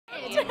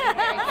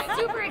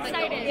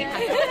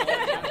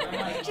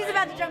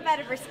out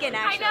of her skin,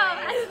 actually.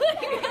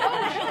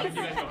 I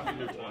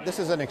know. This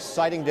is an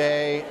exciting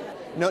day,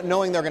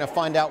 knowing they're going to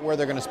find out where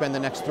they're going to spend the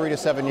next 3 to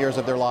 7 years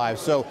of their lives.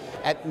 So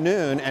at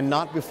noon and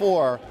not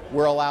before,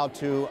 we're allowed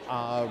to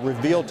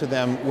reveal to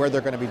them where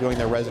they're going to be doing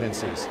their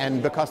residencies.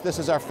 And because this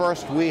is our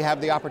first, we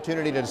have the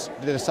opportunity to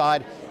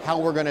decide how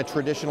we're going to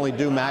traditionally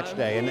do match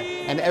day.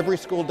 And every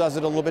school does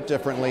it a little bit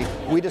differently.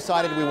 We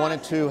decided we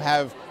wanted to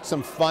have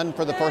some fun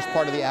for the first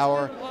part of the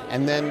hour,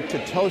 and then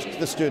to toast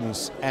the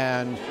students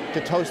and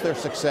to toast their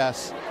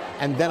success,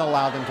 and then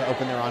allow them to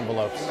open their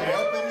envelopes.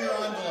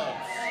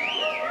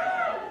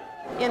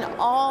 In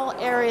all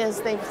areas,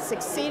 they've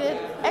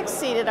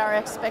exceeded our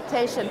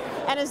expectation.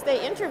 And as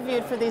they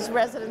interviewed for these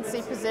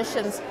residency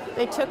positions,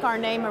 they took our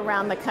name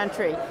around the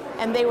country,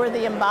 and they were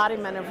the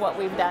embodiment of what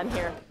we've done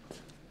here.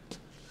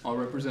 I'll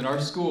represent our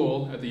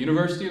school at the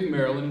University of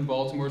Maryland in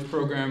Baltimore's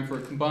program for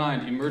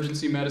combined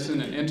emergency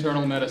medicine and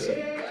internal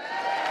medicine.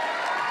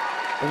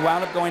 We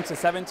wound up going to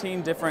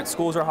 17 different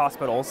schools or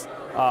hospitals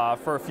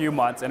for a few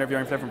months,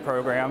 interviewing for different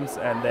programs,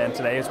 and then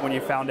today is when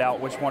you found out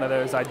which one of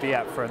those I'd be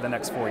at for the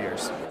next 4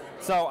 years.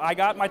 So I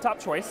got my top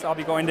choice. I'll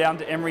be going down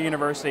to Emory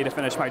University to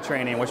finish my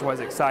training, which was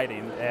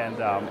exciting, and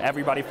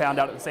everybody found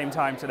out at the same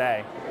time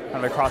today,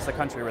 kind of across the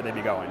country, where they'd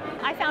be going.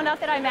 I found out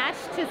that I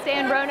matched to stay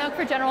in Roanoke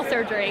for general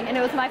surgery, and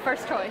it was my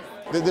first choice.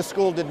 This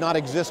school did not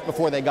exist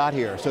before they got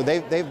here, so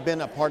they've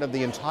been a part of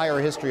the entire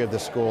history of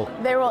this school.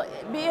 They will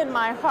be in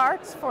my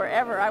heart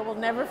forever. I will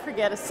never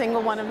forget a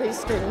single one of these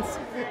students.